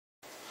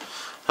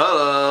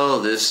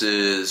Hello, this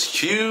is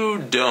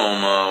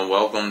qdoma.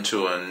 Welcome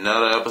to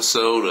another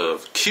episode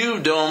of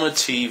qdoma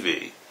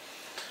TV.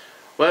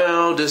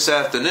 Well, this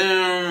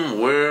afternoon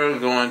we're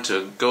going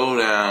to go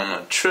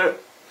down a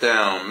trip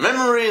down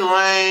memory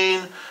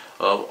lane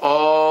of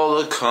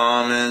all the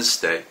comments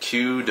that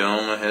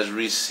qdoma has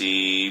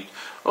received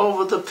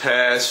over the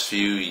past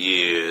few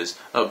years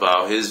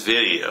about his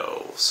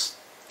videos.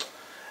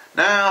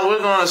 Now we're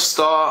going to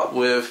start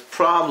with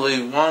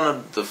probably one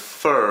of the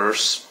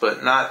first,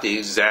 but not the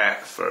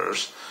exact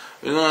first.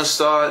 We're going to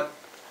start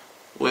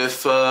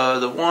with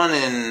the one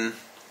in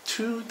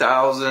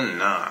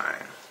 2009.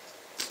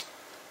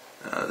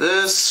 Now,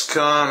 this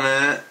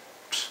comment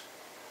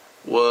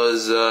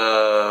was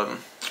a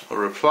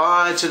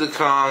reply to the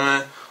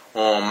comment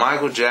on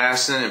Michael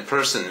Jackson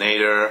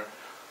impersonator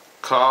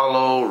Carl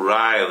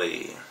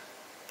O'Reilly.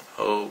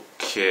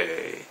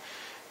 Okay.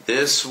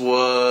 This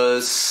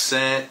was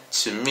sent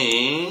to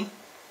me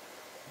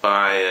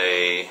by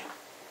a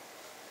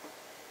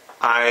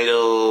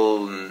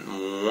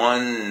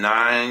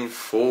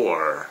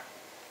Idol194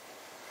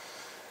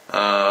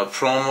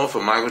 promo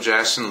for Michael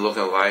Jackson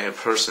look-alike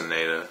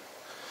impersonator.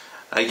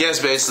 I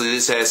guess basically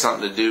this had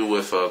something to do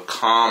with a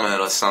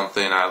comment or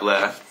something I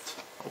left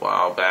a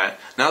while back.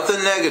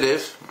 Nothing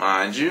negative,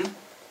 mind you.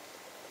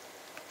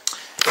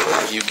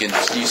 You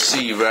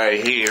see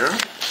right here,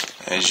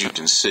 as you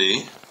can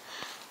see.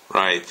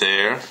 Right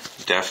there,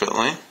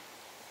 definitely.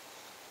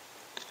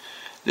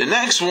 The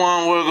next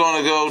one we're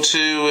going to go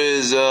to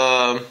is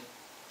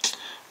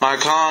my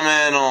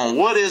comment on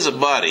what is a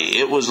buddy.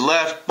 It was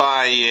left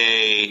by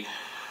a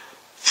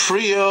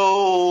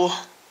Prio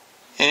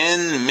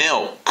in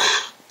Milk.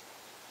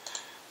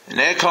 And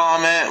that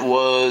comment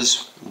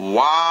was,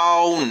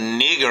 "Wow,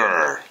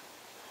 nigger."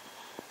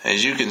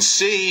 As you can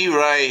see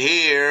right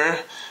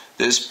here,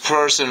 this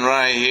person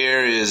right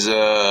here is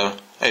a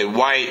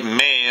white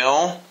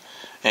male.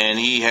 And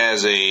he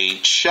has a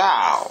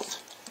child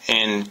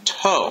in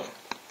tow.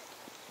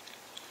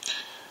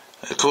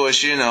 Of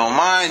course, you know,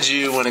 mind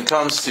you, when it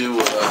comes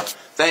to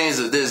things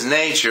of this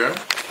nature,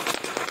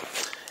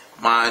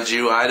 mind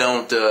you, I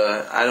don't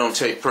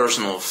take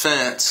personal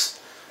offense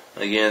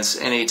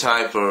against any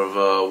type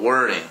of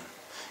wording,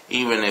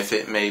 even if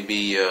it may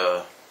be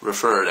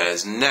referred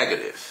as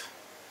negative.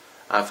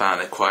 I find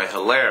it quite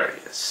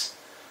hilarious.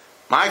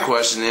 My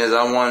question is,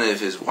 I wonder if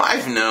his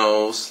wife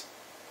knows.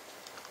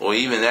 Or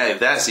even that, if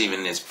that's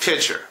even his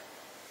picture.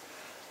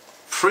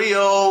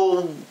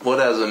 Prio,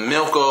 whatever,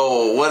 Milko,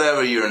 or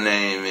whatever your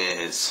name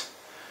is.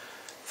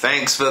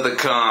 Thanks for the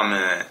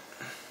comment.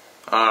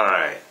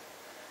 Alright.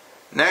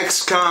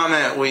 Next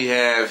comment we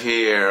have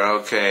here.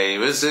 Okay,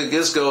 this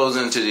goes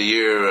into the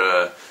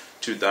year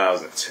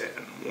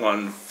 2010.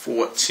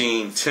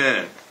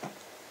 1/14/10.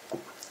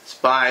 It's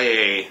by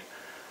a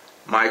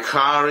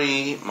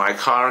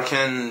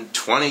Mycarican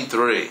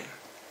 23.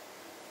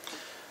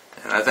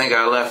 And I think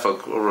I left a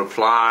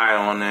reply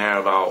on there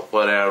about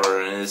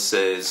whatever, and it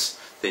says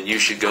that you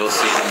should go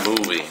see the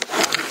movie.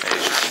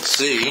 As you can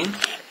see,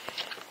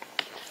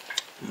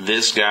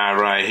 this guy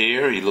right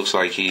here, he looks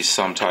like he's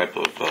some type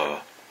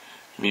of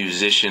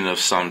musician of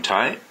some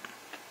type.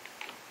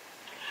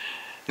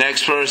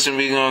 Next person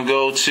we're going to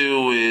go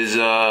to is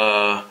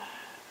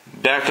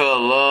Becca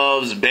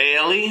Loves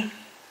Bailey.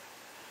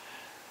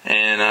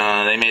 And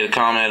they made a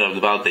comment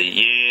about the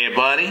 "yeah,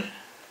 buddy."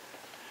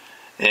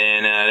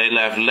 And they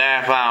left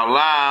 "laugh out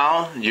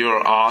loud.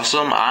 You're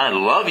awesome. I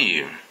love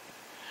you."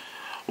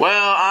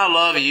 Well, I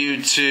love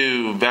you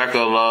too,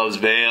 Becca Loves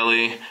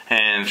Bailey.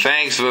 And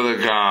thanks for the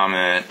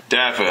comment.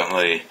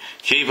 Definitely.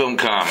 Keep them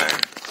coming.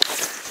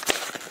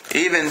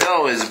 Even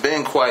though it's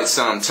been quite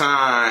some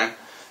time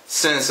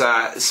since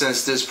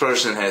this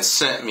person has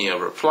sent me a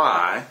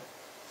reply.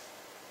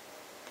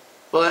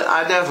 But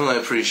I definitely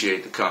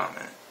appreciate the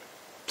comment.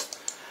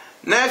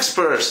 Next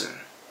person.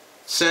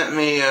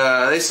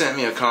 They sent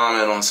me a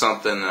comment on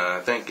something. I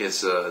think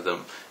it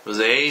was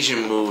an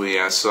Asian movie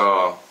I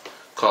saw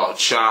called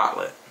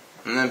Chocolate,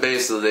 and then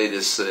basically they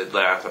just said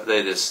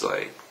they just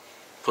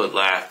put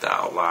 "laughed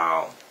out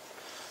loud,"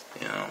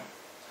 you know.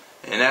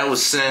 And that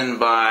was sent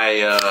by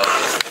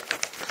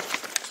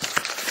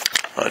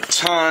a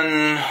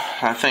ton.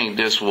 I think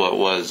this what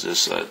was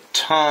this a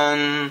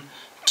ton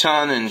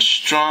and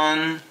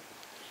strun.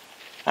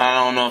 I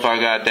don't know if I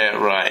got that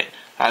right.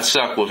 I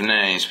suck with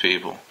names,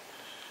 people.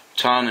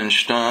 Ton and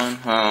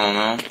stun, I don't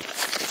know.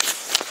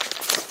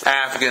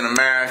 African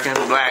American,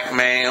 black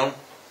male,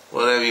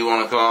 whatever you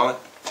want to call it.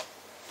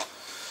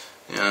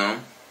 You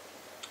know,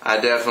 I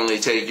definitely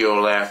take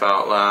your laugh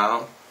out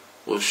loud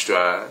with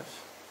strive.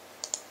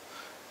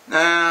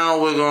 Now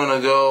we're gonna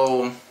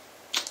go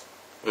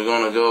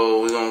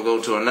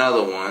to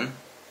another one.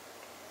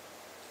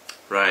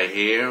 Right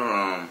here,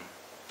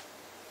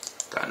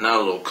 got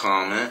another little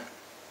comment.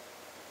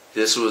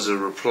 This was a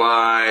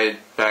reply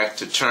back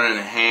to Turning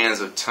the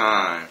Hands of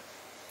Time.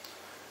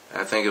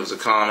 I think it was a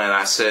comment.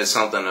 I said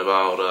something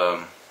about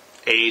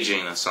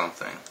aging or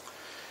something.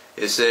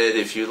 It said,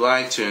 if you'd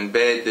like to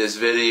embed this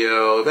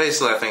video,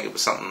 basically I think it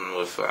was something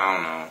with, I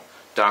don't know,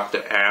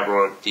 Dr.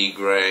 Albert D.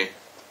 Gray.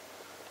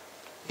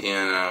 You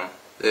know,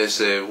 they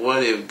said,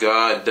 what if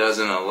God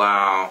doesn't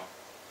allow?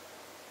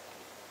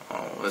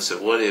 They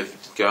said, what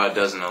if God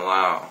doesn't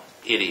allow?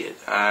 Idiot.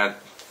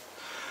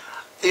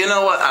 You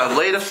know what? I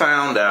later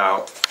found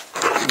out,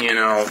 you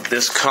know,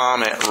 this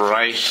comment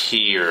right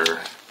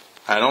here.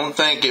 I don't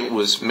think it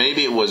was.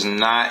 Maybe it was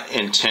not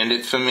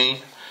intended for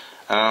me.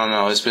 I don't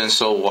know. It's been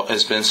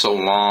so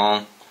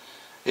long.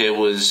 It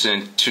was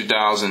in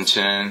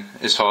 2010.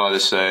 It's hard to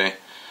say.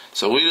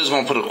 So we're just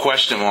gonna put a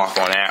question mark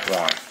on that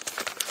one.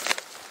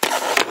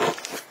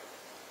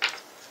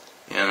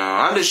 You know,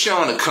 I'm just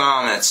showing the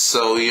comments,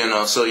 so you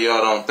know, so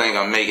y'all don't think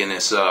I'm making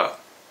this up.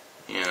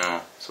 You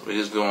know, so we're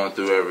just going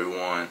through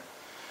everyone.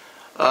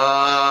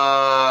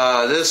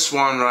 This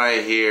one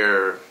right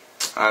here,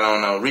 I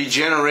don't know.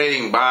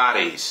 Regenerating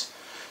bodies.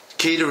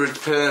 Key to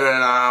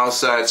repairing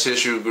outside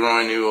tissue,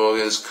 growing new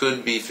organs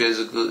could be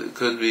physical.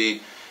 Could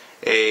be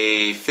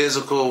a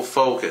physical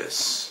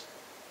focus.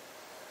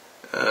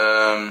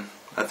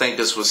 I think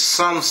this was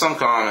some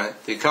comment.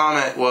 The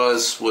comment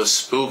was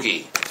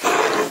spooky,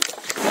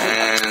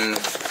 and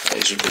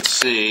as you can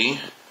see,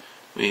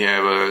 we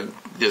have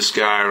this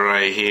guy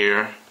right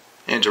here.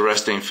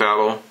 Interesting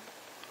fellow.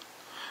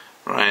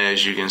 Right,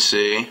 as you can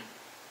see.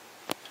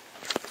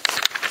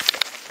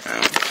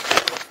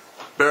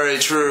 Very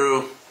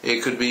true.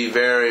 It could be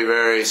very,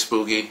 very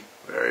spooky.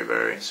 Very,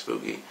 very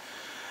spooky.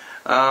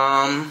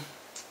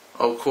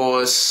 Of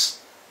course,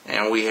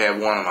 and we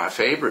have one of my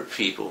favorite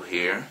people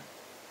here.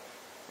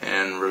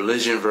 And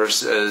religion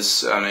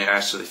versus,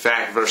 actually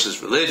fact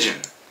versus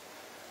religion.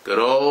 Good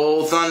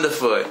old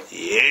Thunderfoot.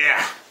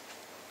 Yeah.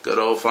 Good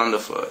old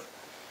Thunderfoot.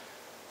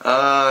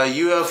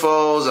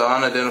 UFOs are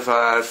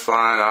unidentified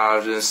flying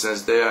objects,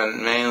 since they are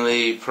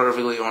mainly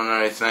perfectly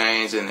ordinary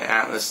things in the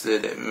atmosphere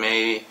that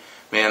may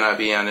not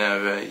be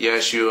unidentified.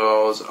 Yes,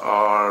 UFOs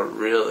are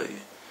really.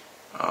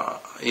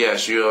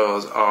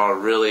 UFOs are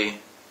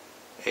really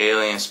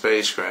alien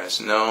spacecrafts.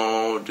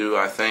 No, do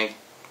I think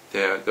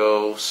they're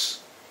ghosts?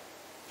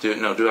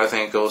 Do I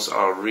think ghosts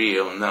are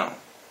real? No.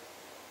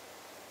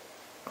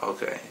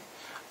 Okay.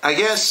 I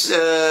guess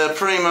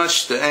pretty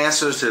much the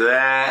answer to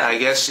that, I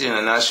guess in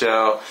a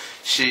nutshell,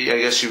 I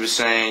guess she was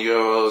saying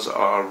UFOs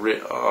are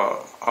real.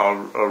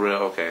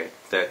 Okay,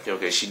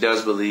 she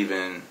does believe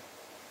in.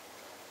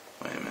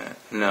 Wait a minute.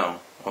 No.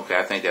 Okay,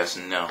 I think that's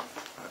no.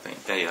 I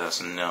think that's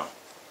a no.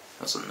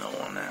 That's a no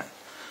on that.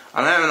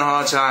 I'm having a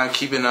hard time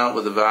keeping up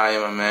with the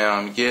volume of mail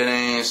I'm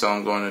getting, so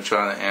I'm going to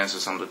try to answer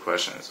some of the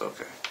questions.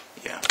 Okay.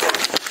 Yeah.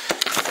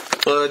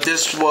 But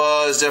this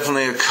was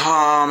definitely a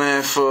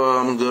comment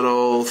from good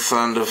old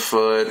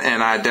Thunderfoot,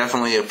 and I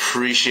definitely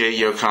appreciate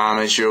your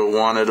comments. You're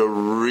one of the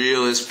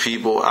realest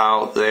people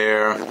out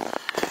there.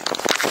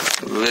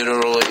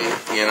 Literally,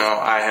 you know,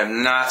 I have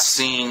not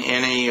seen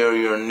any of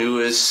your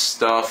newest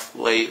stuff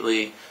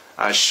lately.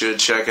 I should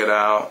check it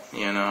out,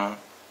 you know.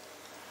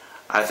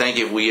 I think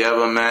if we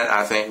ever met,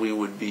 I think we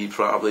would be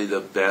probably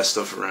the best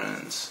of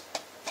friends.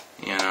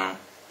 You know,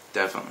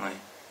 definitely.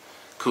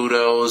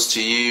 Kudos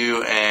to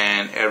you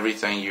and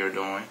everything you're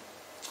doing.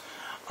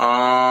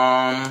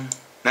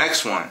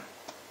 Next one.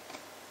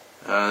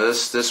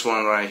 This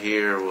one right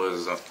here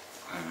was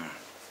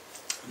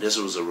this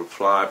was a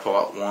reply,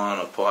 part 1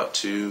 of part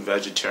 2,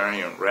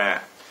 vegetarian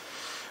rat.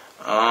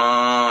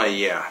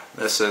 Yeah.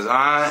 This says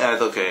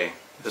okay.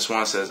 This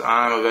one says,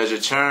 I'm a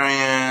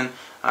vegetarian.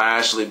 I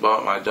actually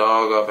brought my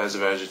dog up as a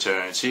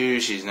vegetarian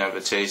too. She's never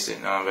tasted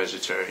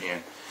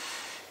non-vegetarian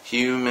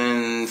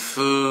human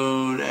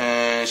food,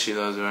 and she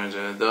loves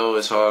vegetarian, though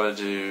it's harder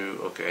to,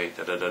 okay,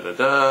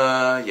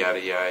 yada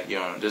yada, you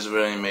know, this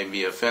really may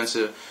be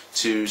offensive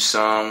to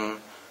some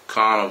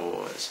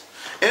carnivores.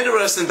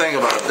 Interesting thing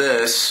about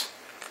this,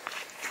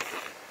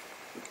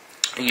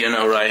 you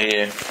know, right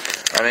here,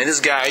 I mean, this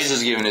guy, he's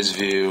just giving his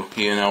view,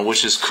 you know,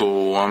 which is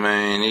cool. I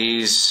mean,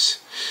 he's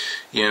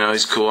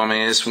cool. I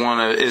mean, it's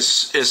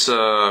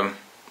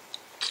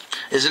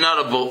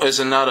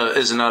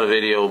another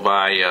video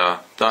by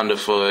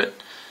Thunderfoot.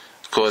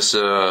 Of course,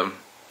 I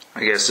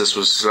guess this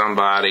was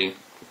somebody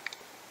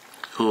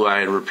who I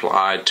had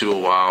replied to a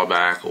while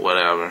back or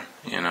whatever,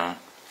 you know.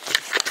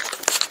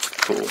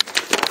 Cool.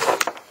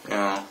 You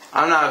know,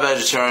 I'm not a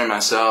vegetarian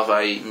myself.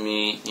 I eat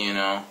meat, you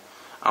know.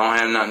 I don't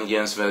have nothing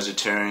against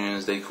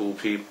vegetarians. They cool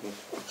people.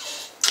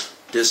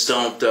 Just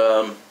don't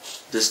down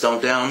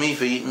me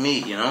for eating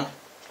meat, you know.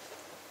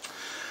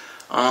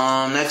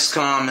 Next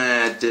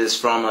comment is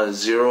from a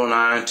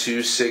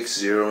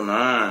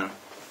 092609.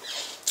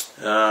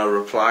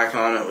 Reply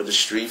comment with the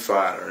Street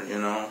Fighter, you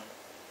know.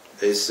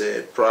 They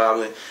said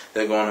probably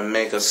they're going to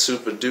make a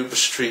super duper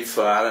Street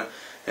Fighter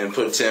and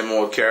put 10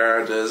 more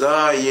characters.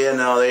 Oh, yeah,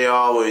 no, they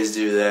always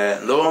do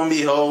that. Lo and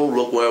behold,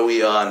 look where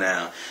we are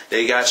now.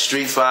 They got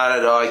Street Fighter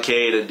the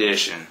Arcade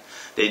Edition.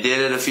 They did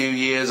it a few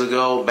years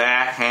ago,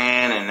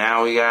 backhand, and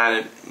now we got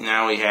it.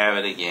 Now we have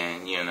it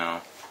again, you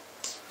know.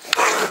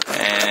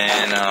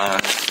 And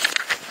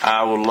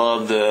I would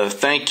love to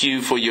thank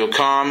you for your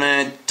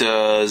comment,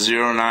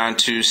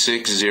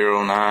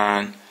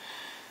 092609.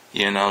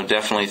 You know,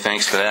 definitely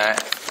thanks for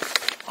that.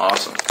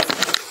 Awesome.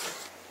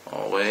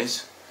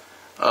 Always.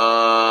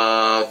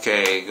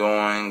 Okay,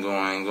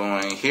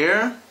 going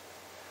here.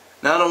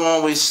 Another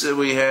one we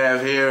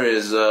have here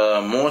is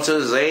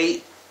Mortars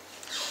 8.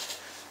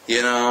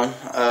 You know,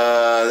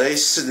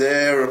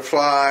 their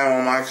reply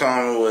on my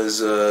comment was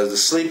the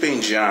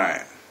sleeping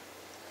giant.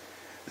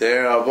 They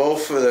are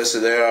both a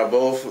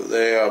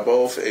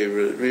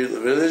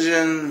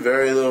religion,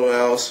 very little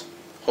else.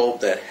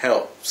 Hope that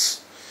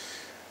helps.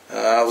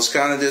 I was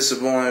kind of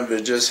disappointed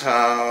with just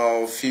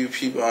how few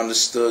people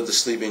understood the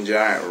sleeping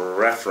giant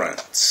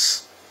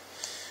reference.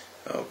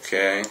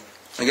 Okay,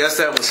 I guess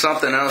that was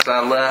something else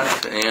I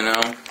left. You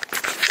know.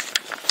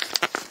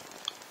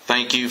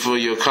 Thank you for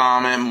your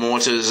comment,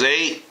 Mortars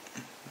 8.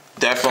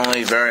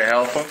 Definitely very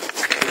helpful.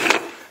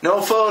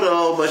 No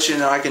photo, but you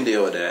know I can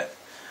deal with that.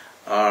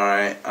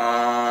 Alright,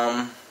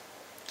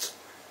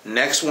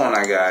 next one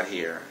I got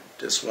here.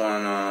 This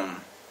one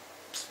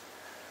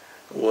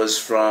was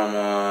from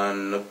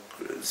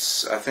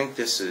I think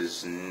this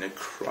is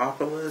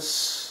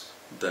Necropolis.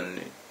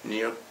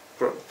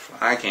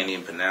 I can't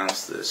even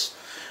pronounce this.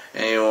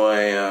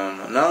 Anyway,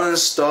 another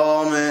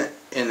installment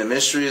in the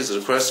mysteries of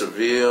the quest to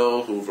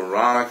reveal who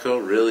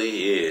Veronica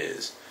really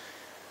is.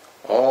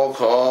 All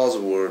calls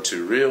were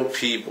to real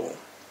people.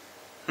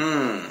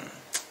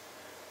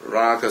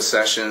 Veronica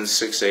Session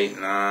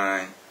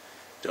 689.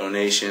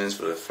 Donations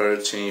for the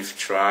 13th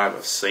tribe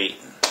of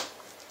Satan.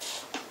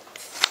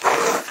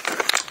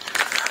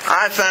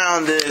 I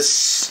found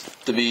this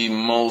to be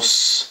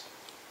most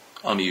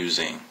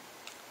amusing.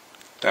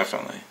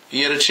 Definitely. If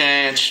you get a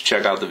chance,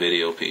 check out the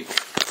video, people.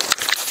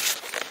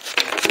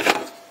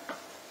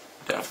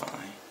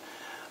 Definitely.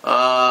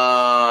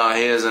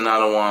 Here's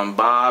another one.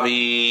 Bob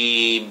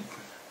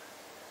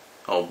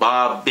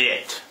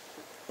Bit.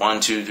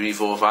 1, 2, 3,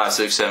 4, 5,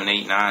 6, 7,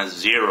 8, 9,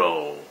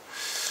 0.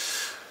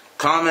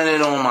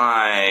 Commented on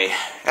my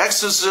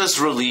Exorcist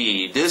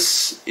Relieved.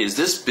 Is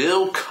this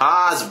Bill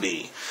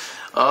Cosby?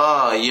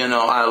 You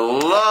know, I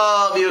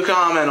love your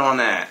comment on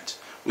that.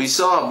 We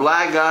saw a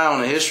black guy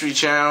on the History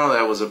Channel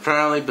that was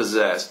apparently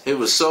possessed. It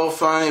was so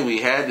funny we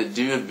had to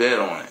do a bit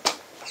on it.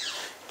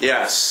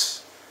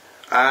 Yes,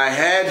 I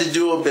had to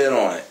do a bit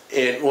on it.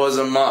 It was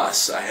a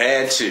must. I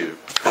had to.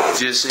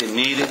 It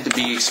needed to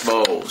be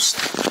exposed.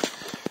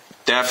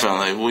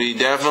 Definitely. We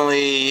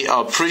definitely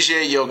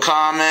appreciate your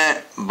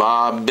comment,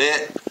 Bob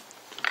Bit.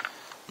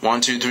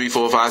 1, 2, 3,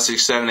 4, 5,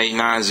 6, 7, 8,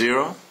 9,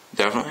 0.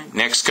 Definitely.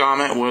 Next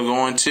comment we're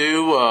going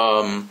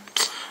to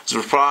is a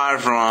reply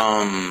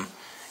from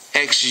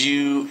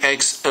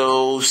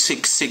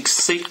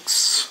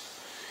XUXO666.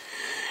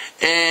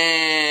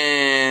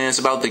 And it's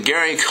about the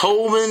Gary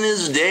Coleman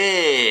is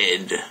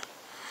dead.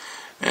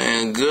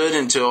 And good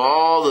until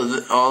all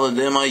of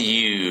them are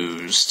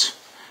used.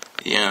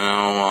 You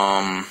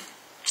know,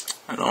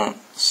 I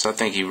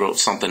think he wrote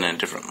something in a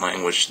different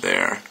language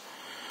there.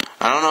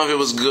 I don't know if it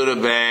was good or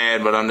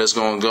bad, but I'm just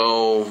going to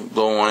go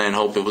on and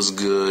hope it was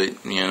good,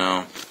 you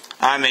know.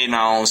 I made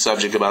my own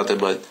subject about that,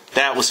 but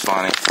that was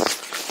funny.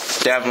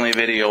 Definitely a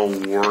video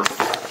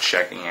worth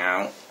checking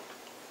out.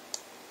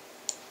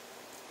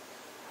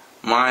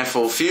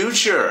 Mindful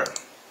Future.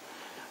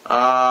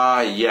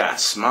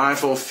 Yes,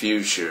 Mindful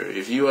Future.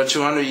 If you are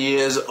 200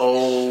 years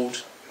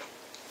old,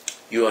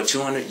 you are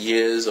 200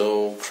 years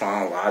old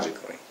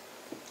chronologically.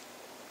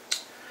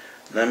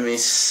 Let me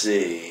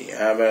see.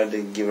 How about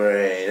to give her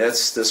a?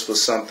 This was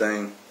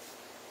something.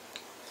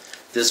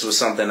 This was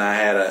something I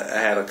had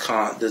a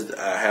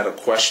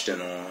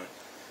question on,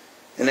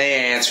 and they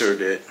answered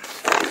it.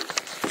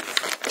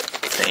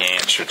 They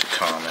answered the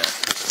comment.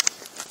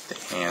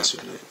 They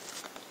answered it.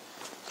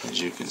 As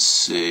you can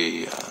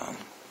see,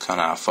 kind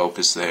of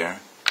focus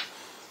there.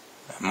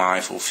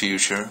 Mindful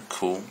Future,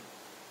 cool.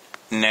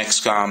 Next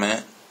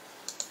comment.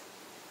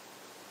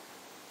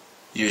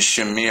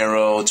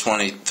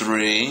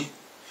 Yoshamiro23.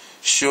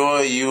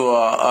 Sure, you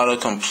are utter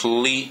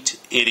complete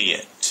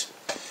idiot.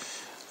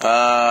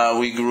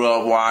 We grew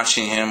up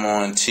watching him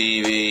on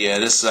TV.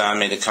 I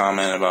made a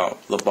comment about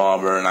the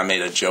barber, and I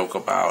made a joke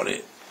about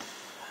it.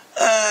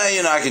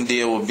 You know, I can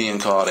deal with being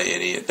called an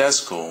idiot. That's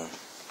cool.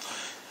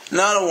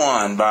 Another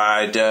one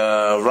by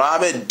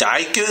Robert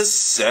Dykus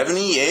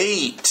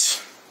 78.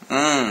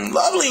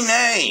 Lovely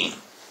name.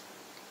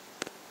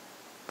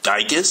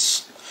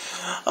 Dykus.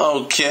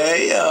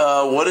 Okay,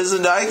 what is the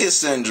Dykus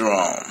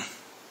syndrome?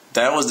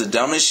 That was the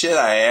dumbest shit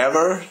I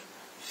ever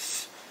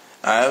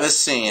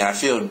seen. I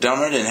feel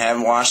dumber than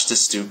having watched the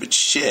stupid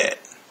shit.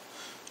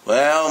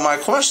 Well, my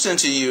question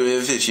to you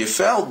is, if you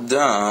felt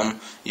dumb,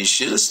 you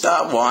should have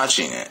stopped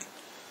watching it.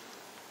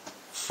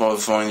 For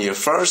when you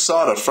first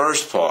saw the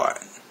first part.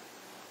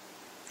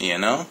 You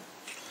know?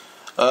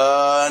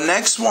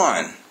 Next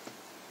one.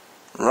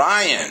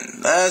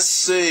 Ryan. Let's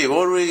see.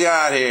 What do we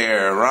got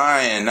here?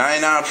 Ryan.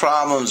 99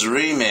 Problems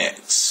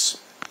Remix.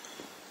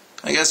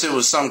 I guess it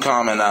was some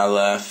comment I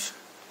left.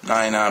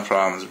 99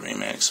 Problems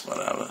Remix.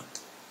 Whatever.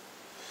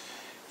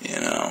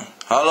 You know.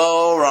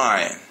 Hello,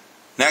 Ryan.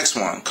 Next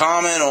one.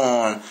 Comment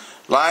on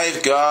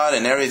life, God,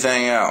 and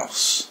everything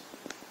else.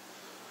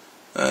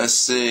 Let's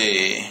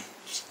see.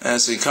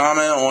 Let's see,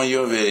 comment on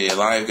your video,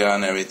 life, God,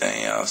 and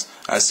everything else.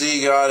 I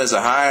see God as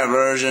a higher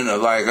version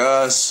of like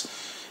us.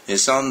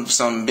 Is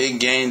some big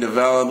game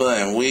developer,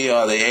 and we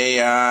are the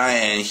AI,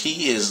 and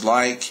he is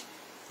like,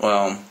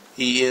 well,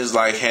 he is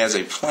like has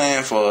a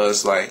plan for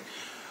us. Like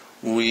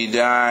we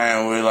die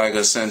and we're like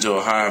ascend to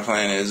a higher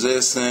plane of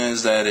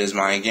existence. That is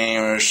my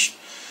gamer's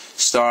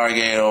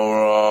Stargate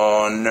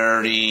overall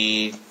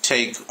nerdy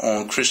take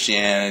on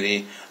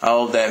Christianity. I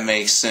hope that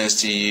makes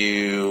sense to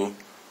you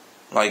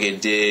like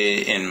it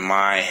did in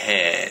my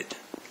head.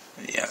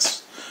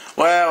 Yes.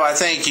 Well, I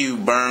thank you,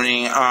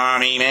 Burning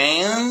Army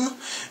Man.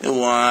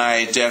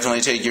 I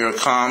definitely take your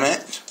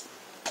comment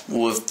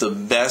with the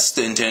best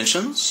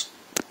intentions.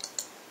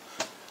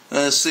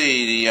 Let's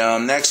see. The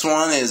next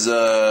one is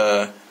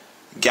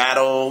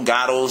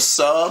Gatto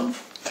Sub.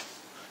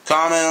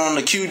 Comment on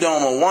the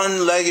qdoma,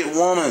 one-legged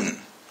woman.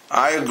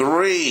 I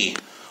agree.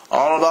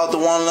 All about the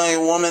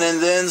one-legged woman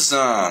and then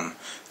some.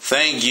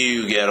 Thank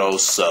you, Ghetto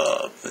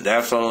Sub.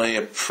 Definitely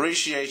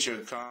appreciate your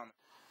comment.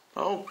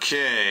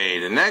 Okay,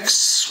 the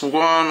next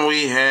one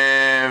we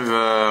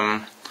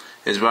have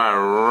is by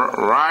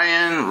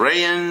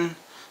Ryan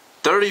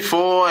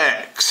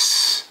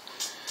 34X.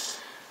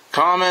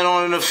 Comment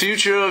on the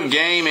future of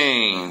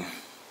gaming.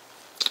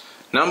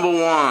 Number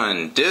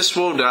 1, this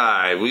will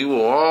die. We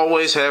will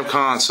always have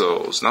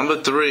consoles. Number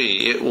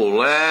 3, it will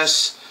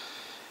last.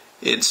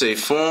 It's a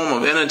form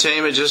of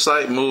entertainment just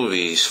like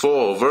movies.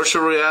 4,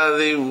 virtual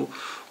reality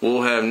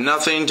will have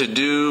nothing to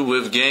do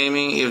with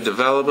gaming if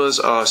developers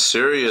are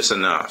serious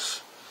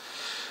enough.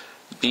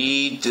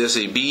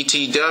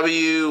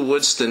 BTW,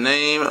 what's the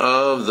name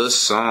of the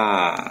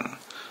song?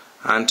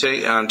 I'm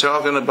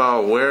talking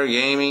about where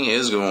gaming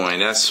is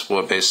going. That's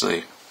what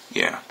basically,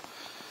 yeah.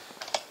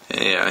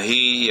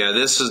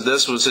 This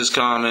was his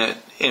comment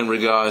in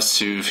regards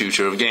to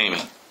future of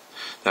gaming.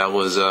 That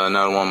was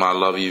another one of my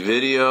Love You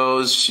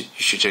videos. You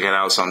should check it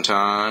out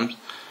sometime.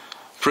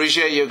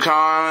 Appreciate your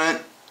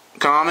comment.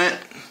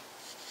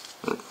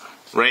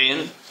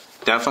 Rayan,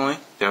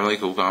 definitely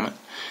cool comment.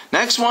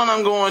 Next one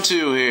I'm going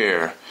to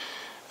here.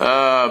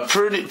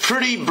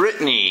 Pretty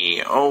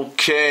Britney.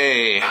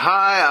 Okay.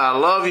 Hi, I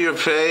love your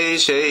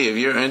page. Hey, if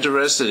you're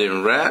interested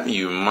in rap,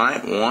 you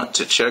might want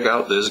to check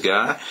out this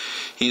guy.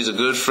 He's a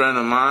good friend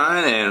of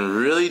mine and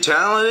really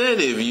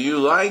talented. If you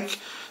like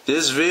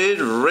this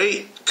vid,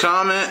 rate,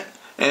 comment,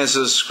 and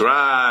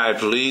subscribe,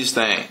 please.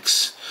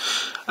 Thanks.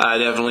 I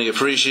definitely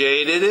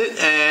appreciated it,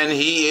 and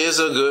he is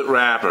a good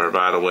rapper,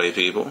 by the way,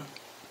 people.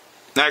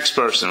 Next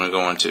person we're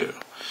going to.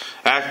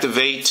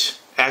 Activated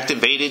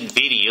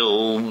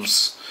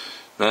videos.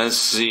 Let's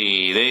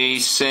see. They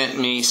sent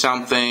me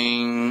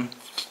something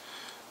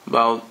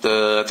about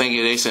I think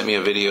they sent me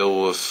a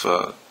video with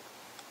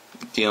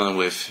dealing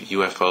with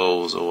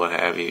UFOs or what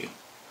have you.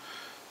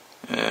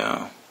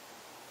 Yeah.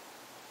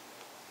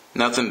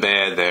 Nothing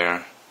bad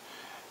there.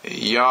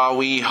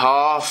 Yahweh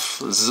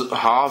Hafzol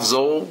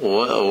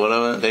or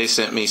whatever. They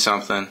sent me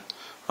something,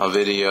 a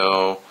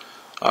video.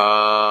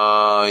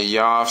 Yahweh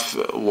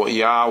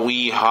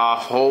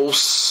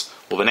Hafos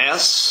with an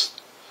S.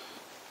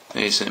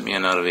 They sent me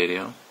another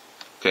video.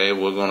 Okay,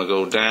 we're gonna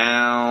go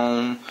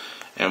down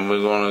and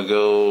we're gonna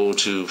go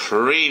to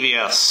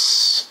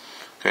previous.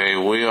 Okay,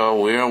 we are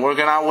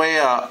working our way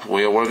up.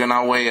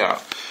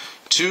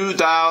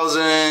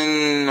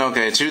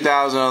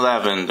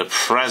 2011, the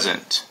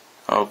present.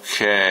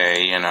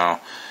 Okay,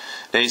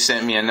 they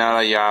sent me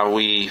another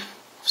Yahweh.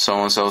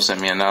 So and so sent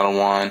me another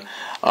one.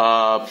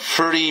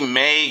 Pretty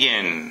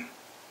Megan.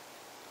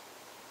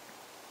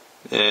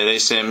 They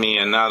sent me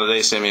a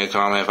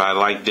comment. If I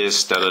like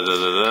this,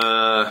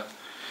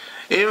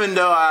 Even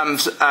though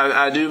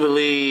I do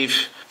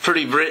believe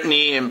Pretty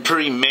Britney and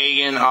Pretty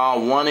Megan are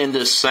one and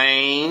the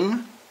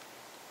same.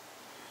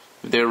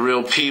 They're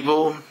real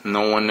people.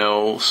 No one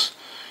knows.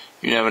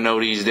 You never know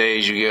these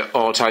days. You get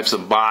all types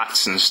of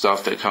bots and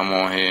stuff that come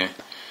on here.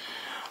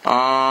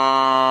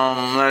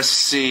 Let's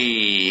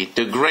see.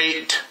 The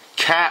Great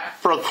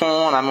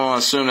Capricorn. I'm going to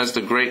assume that's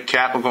the Great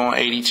Capricorn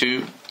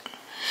 82.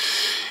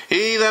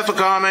 He left a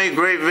comment.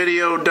 Great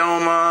video,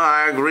 Doma.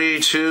 I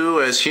agree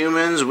too. As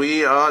humans,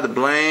 we are to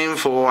blame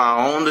for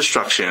our own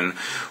destruction.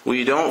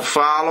 We don't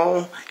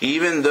follow,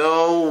 even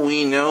though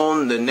we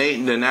know the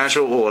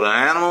natural order.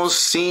 Animals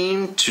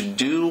seem to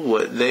do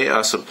what they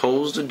are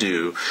supposed to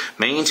do,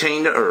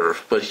 maintain the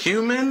earth. But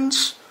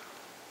humans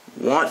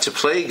want to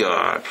play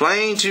God,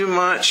 playing too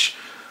much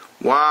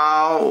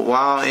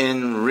while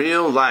in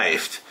real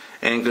life,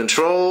 and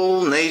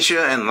control nature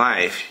and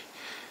life.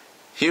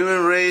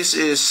 Human race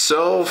is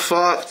so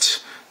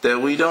fucked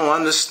that we don't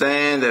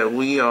understand that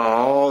we are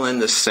all in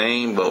the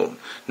same boat.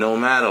 No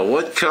matter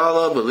what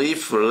color,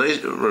 belief,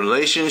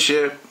 relation,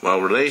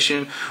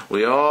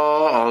 we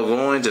all are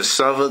going to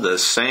suffer the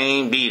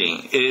same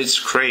beating. It's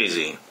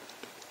crazy.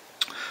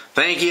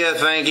 Thank you.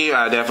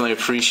 I definitely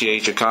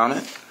appreciate your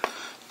comment.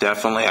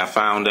 Definitely, I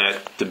found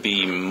that to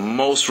be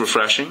most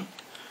refreshing.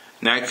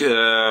 Next, we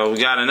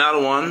got another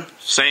one.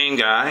 Same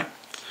guy.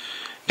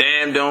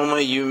 Damn,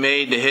 Doma, you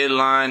made the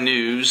headline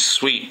news.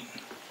 Sweet.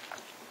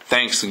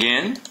 Thanks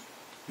again.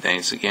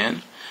 Thanks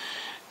again.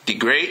 The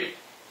great.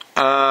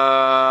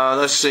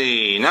 Let's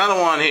see. Another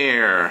one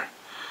here.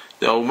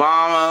 The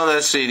Obama.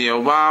 Let's see. The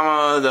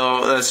Obama.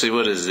 Let's see.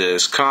 What is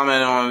this?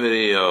 Comment on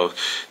video.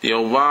 The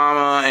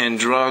Obama and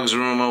drugs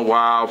rumor.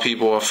 Wow,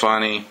 people are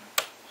funny.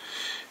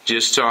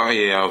 Just talk.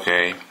 Yeah.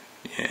 Okay.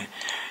 Yeah.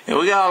 And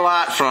we got a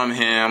lot from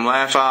him.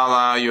 Laugh out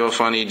loud. You're a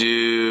funny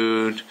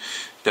dude.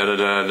 Da da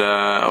da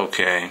da.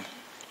 Okay.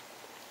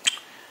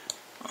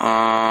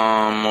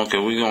 Okay,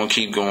 we're gonna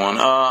keep going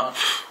up.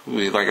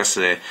 Like I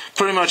said,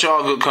 pretty much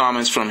all good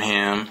comments from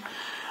him.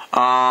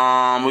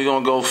 We're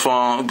gonna go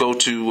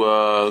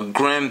to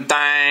Grim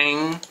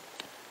Thang.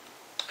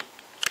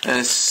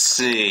 Let's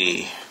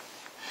see.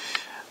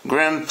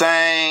 Grim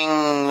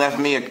Thang left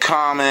me a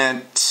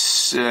comment.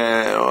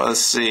 Let's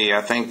see.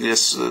 I think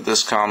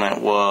this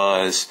comment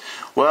was,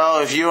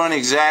 well, if you're an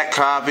exact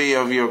copy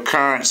of your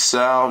current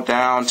self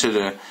down to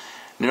the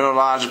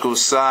neurological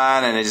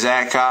side, an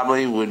exact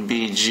copy would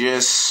be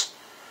just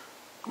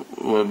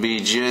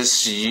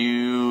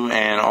you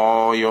and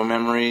all your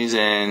memories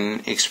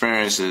and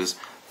experiences.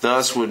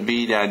 Thus would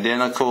be the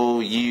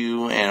identical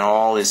you and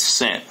all its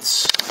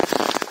sense.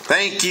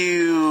 Thank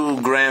you,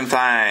 Grand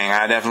Thang.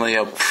 I definitely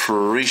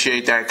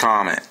appreciate that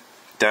comment.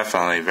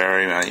 Definitely,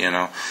 very,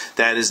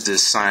 that is the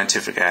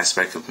scientific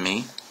aspect of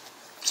me.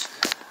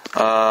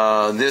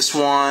 This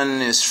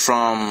one is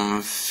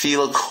from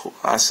Fecalone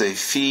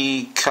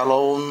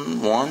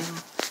 1,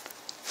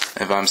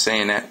 if I'm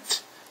saying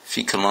that.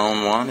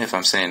 Fecalone 1, if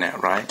I'm saying that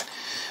right.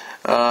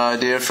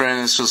 Dear friend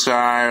and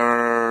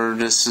subscriber,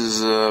 this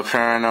is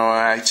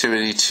Paranormal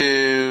Activity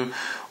 2.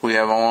 We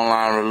have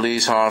online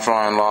release,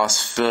 horrifying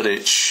lost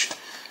footage.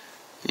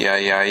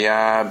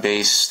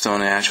 Based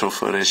on actual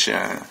footage.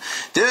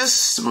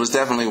 This was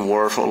definitely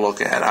worth a look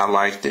at. I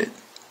liked it.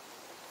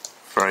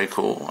 Very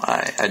cool.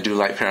 I do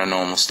like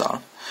paranormal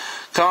stuff.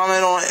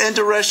 Comment on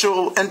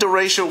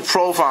interracial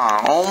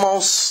profile.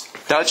 Almost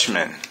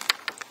Dutchman.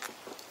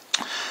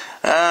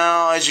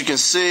 Now, as you can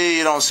see,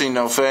 you don't see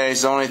no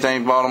face. The only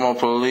thing Baltimore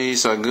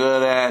police are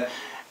good at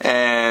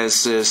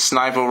is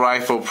sniper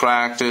rifle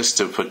practice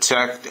to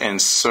protect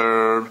and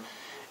serve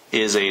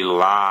is a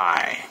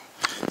lie.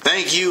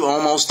 Thank you,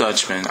 Almost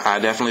Dutchman. I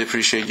definitely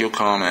appreciate your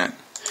comment.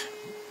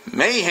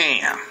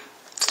 Mayhem.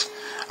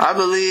 I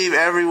believe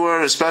every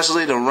word,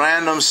 especially the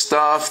random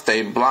stuff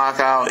they block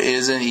out,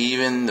 is not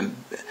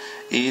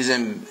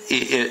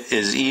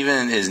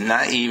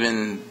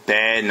even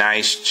bad.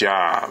 Nice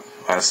job.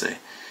 I say,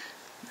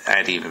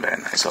 not even bad.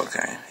 Nice.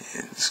 Okay.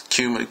 It's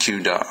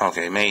qdoma.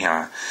 Okay.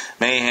 Mayhem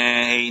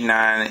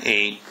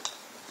 898.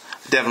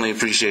 Definitely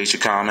appreciate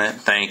your comment.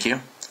 Thank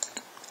you.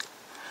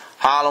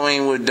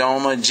 Halloween with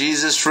Doma.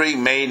 Jesus Freak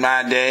made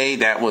my day.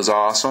 That was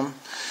awesome.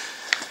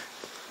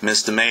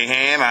 Mr.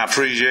 Mayhem, I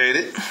appreciate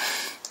it.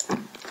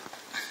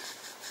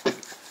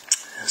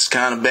 It's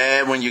kind of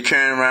bad when you're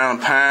carrying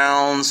around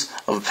pounds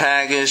of a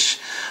package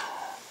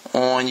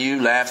on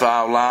you. Laugh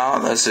out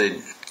loud. That's a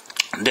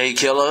day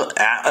killer.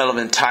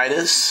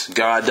 Elephantitis.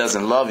 God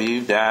doesn't love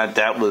you.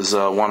 That was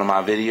one of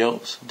my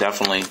videos.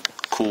 Definitely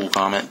cool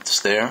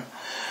comments there.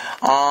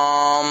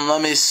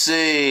 Let me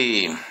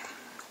see.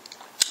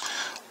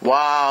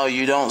 Wow,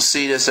 you don't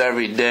see this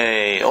every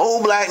day.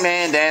 Old black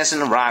man dancing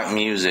to rock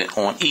music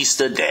on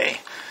Easter Day.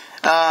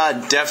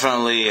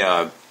 Definitely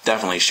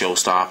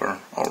showstopper.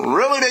 A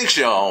really big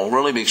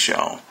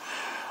show.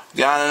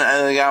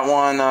 Got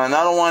one,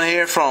 another one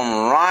here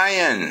from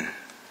Ryan.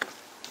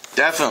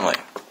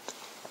 Definitely.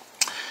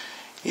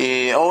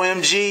 Yeah,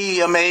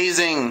 OMG,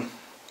 amazing.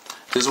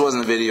 This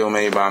wasn't a video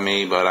made by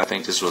me, but I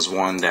think this was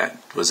one that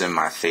was in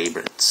my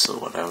favorites or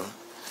whatever.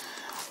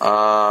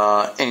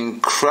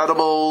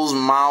 Incredibles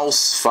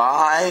Mouse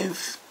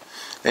 5.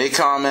 They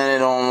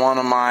commented on one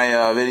of my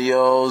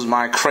videos,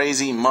 My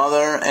Crazy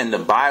Mother and the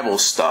Bible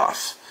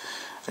Stuff.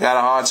 I got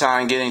a hard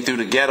time getting through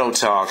the ghetto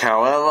talk.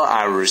 However,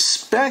 I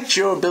respect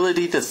your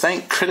ability to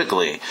think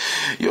critically.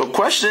 Your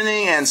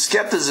questioning and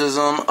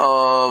skepticism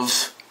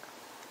of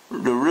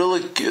the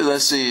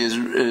rigors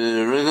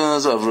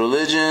of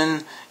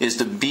religion is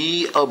to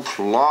be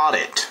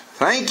applauded.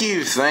 Thank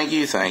you.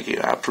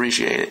 I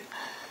appreciate it.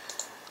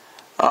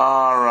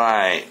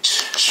 Alright,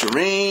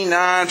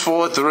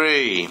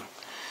 Shireen943.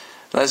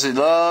 Let's see,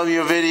 love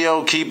your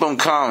video, keep them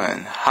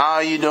coming. How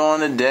are you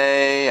doing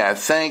today? I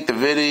think the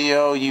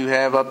video you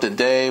have up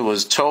today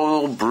was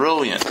total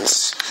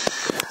brilliance.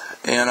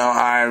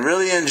 I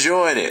really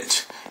enjoyed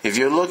it. If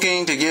you're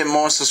looking to get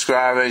more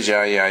subscribers,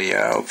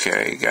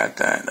 okay, got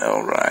that,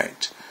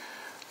 alright.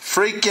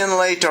 Freaking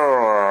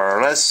later,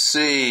 let's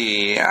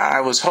see.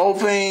 I was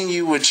hoping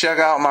you would check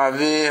out my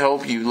vid,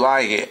 hope you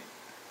like it.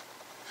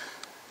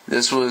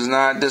 This was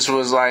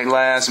like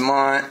last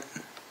month.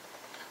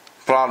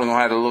 Probably gonna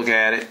have to look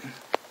at it.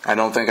 I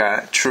don't think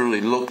I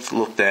truly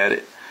looked at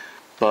it.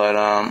 But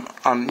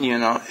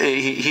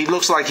he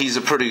looks like he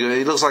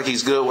looks like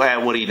he's good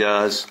at what he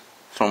does,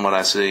 from what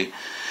I see.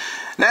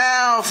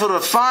 Now for the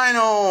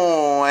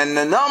final and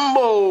the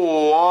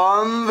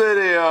 #1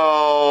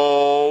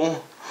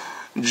 video.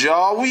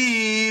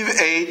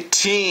 Jawweave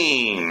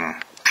 18.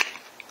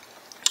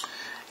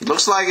 He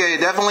looks like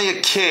definitely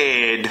a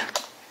kid.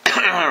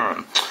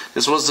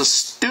 This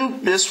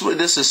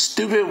is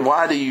stupid.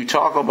 Why do you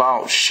talk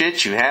about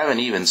shit you haven't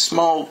even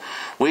smoked?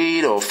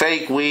 Weed or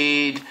fake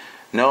weed?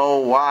 No,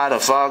 why the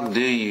fuck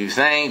do you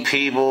think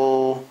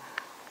people...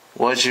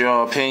 What's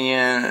your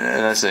opinion?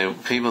 Let's say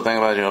people think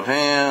about your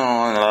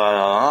opinion.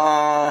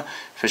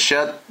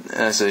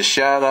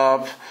 Shut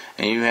up,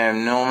 and you have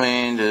no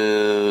meaning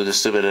to the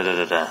stupid.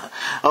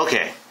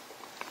 Okay.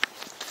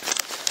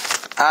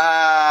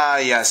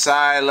 Yes,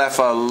 I left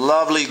a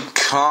lovely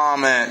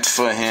comment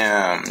for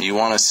him. You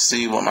want to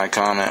see what my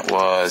comment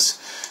was?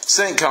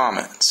 Send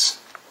comments.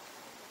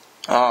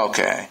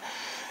 Okay.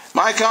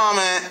 My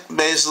comment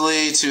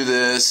basically to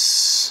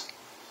this.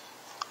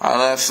 I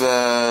left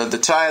the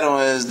title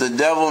is "The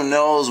Devil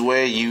Knows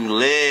Where You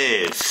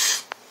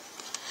Live."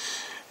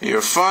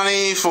 You're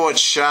funny for a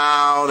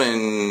child,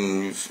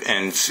 and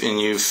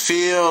you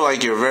feel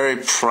like you're very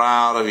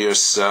proud of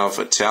yourself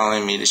for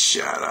telling me to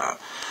shut up.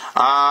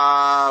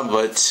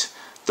 But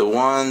the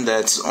one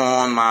that's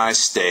on my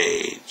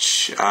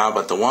stage.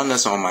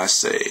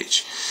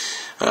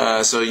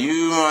 So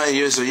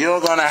you're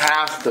gonna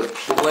have to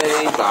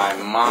play by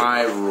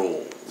my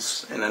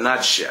rules. In a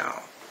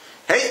nutshell.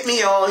 Hate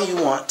me all you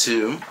want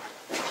to,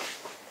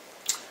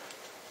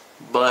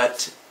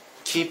 but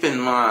keep in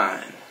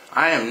mind,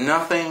 I am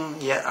nothing,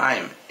 yet I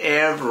am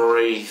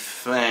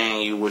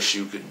everything you wish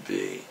you could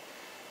be.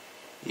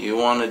 You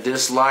want to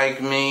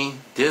dislike me?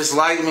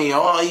 Dislike me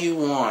all you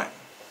want.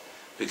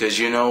 Because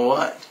you know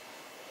what?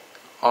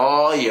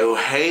 All you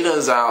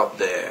haters out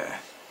there,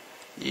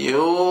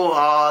 you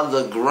are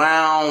the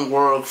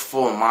groundwork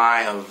for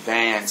my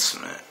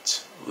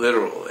advancement.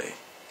 Literally.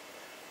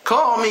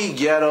 Call me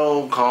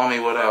ghetto, call me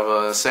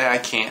whatever, say I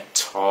can't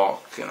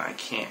talk and I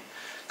can't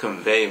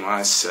convey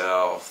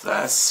myself.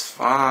 That's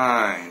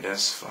fine,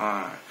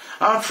 I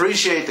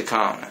appreciate the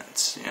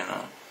comments,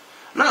 I'm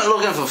not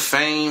looking for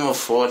fame or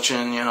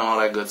fortune, all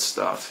that good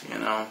stuff,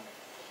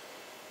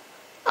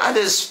 I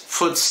just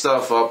put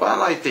stuff up. I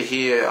like to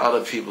hear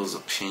other people's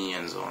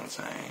opinions on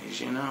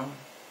things,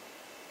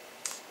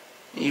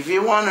 If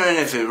you're wondering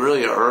if it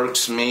really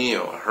irks me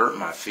or hurt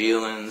my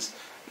feelings,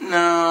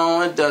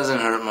 no, it doesn't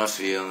hurt my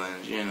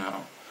feelings,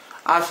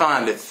 I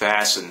find it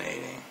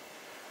fascinating.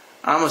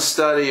 I'm a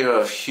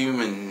studier of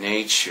human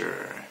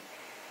nature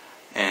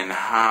and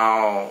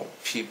how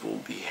people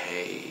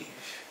behave.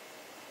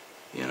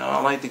 I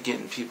like to get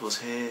in people's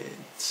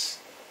heads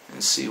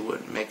and see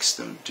what makes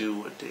them do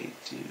what they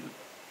do.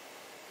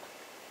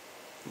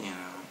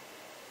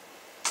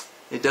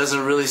 It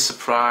doesn't really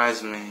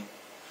surprise me.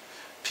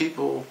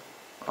 People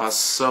are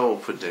so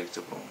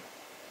predictable.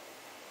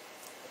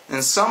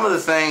 And some of the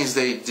things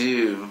they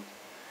do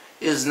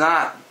is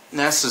not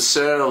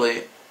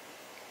necessarily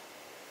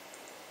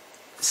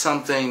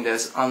something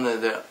that's under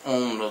their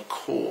own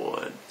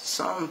accord.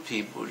 Some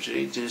people,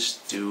 they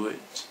just do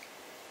it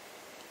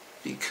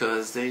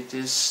because they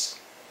just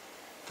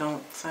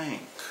don't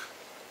think.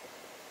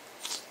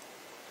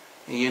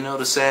 And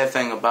the sad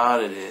thing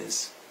about it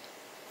is,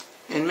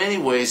 in many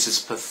ways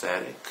it's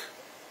pathetic,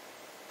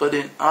 but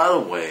in other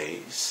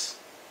ways,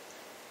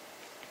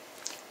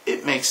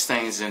 it makes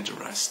things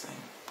interesting.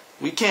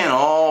 We can't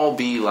all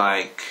be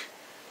like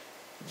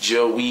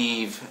Joe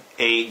Weave,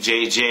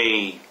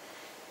 JJ,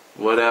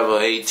 whatever,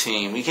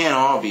 18. We can't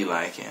all be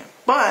like him.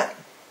 But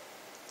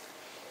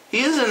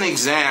here's an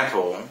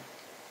example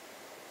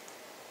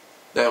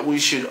that we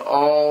should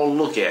all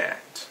look at.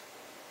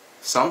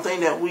 Something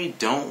that we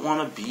don't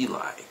want to be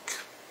like.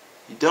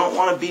 You don't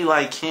want to be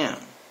like him.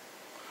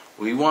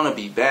 We want to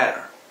be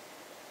better.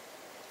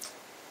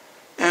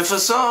 And for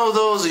some of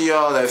those of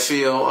y'all that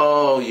feel,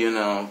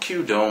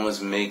 qdoma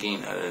is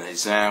making an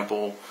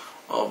example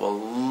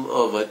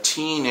of a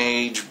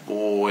teenage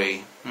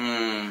boy.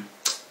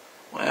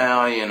 Well,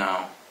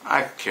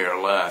 I could care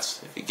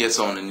less. If it gets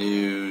on the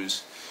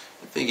news,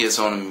 if it gets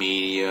on the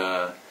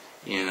media,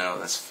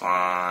 that's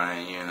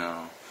fine,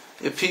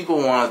 If people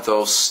want to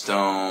throw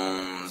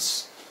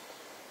stones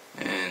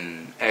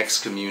and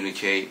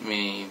excommunicate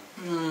me,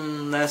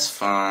 that's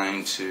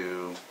fine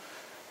too.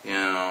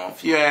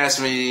 If you ask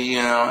me,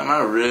 am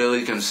I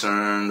really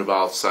concerned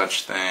about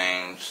such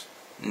things?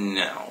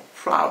 No,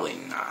 probably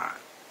not.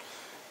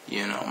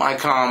 My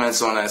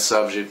comments on that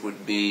subject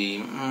would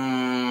be,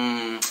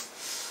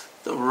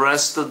 the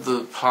rest of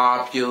the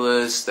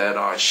populace that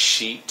are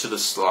sheep to the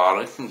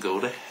slaughter can go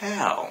to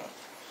hell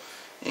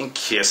and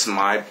kiss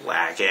my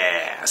black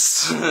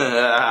ass.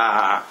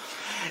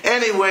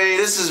 Anyway,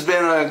 this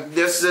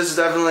has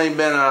definitely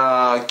been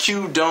a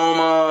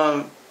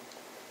qdoma,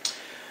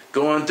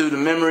 going through the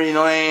memory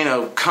lane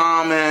of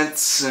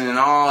comments and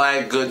all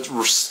that good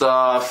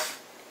stuff.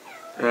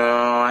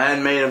 I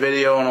hadn't made a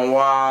video in a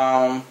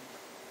while.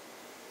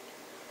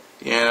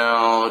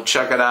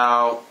 Check it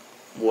out.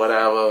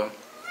 Whatever.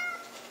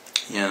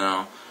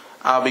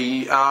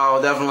 I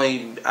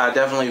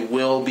definitely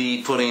will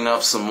be putting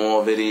up some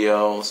more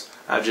videos.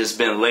 I've just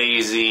been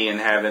lazy and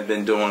haven't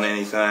been doing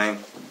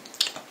anything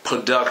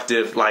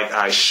productive like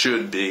I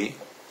should be,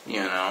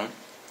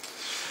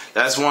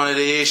 That's one of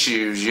the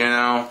issues,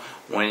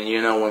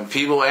 when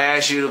people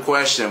ask you the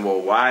question,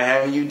 well, why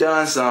haven't you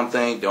done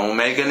something? Don't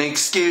make an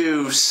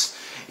excuse.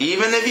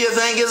 Even if you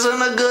think it's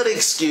a good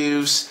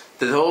excuse,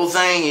 the whole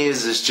thing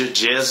is to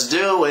just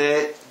do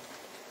it.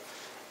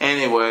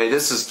 Anyway,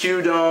 this is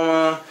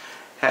qdoma.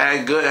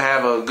 Have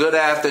a good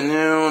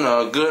afternoon,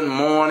 a good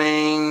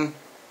morning,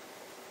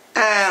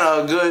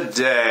 and a good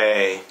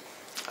day.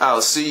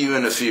 I'll see you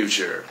in the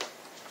future.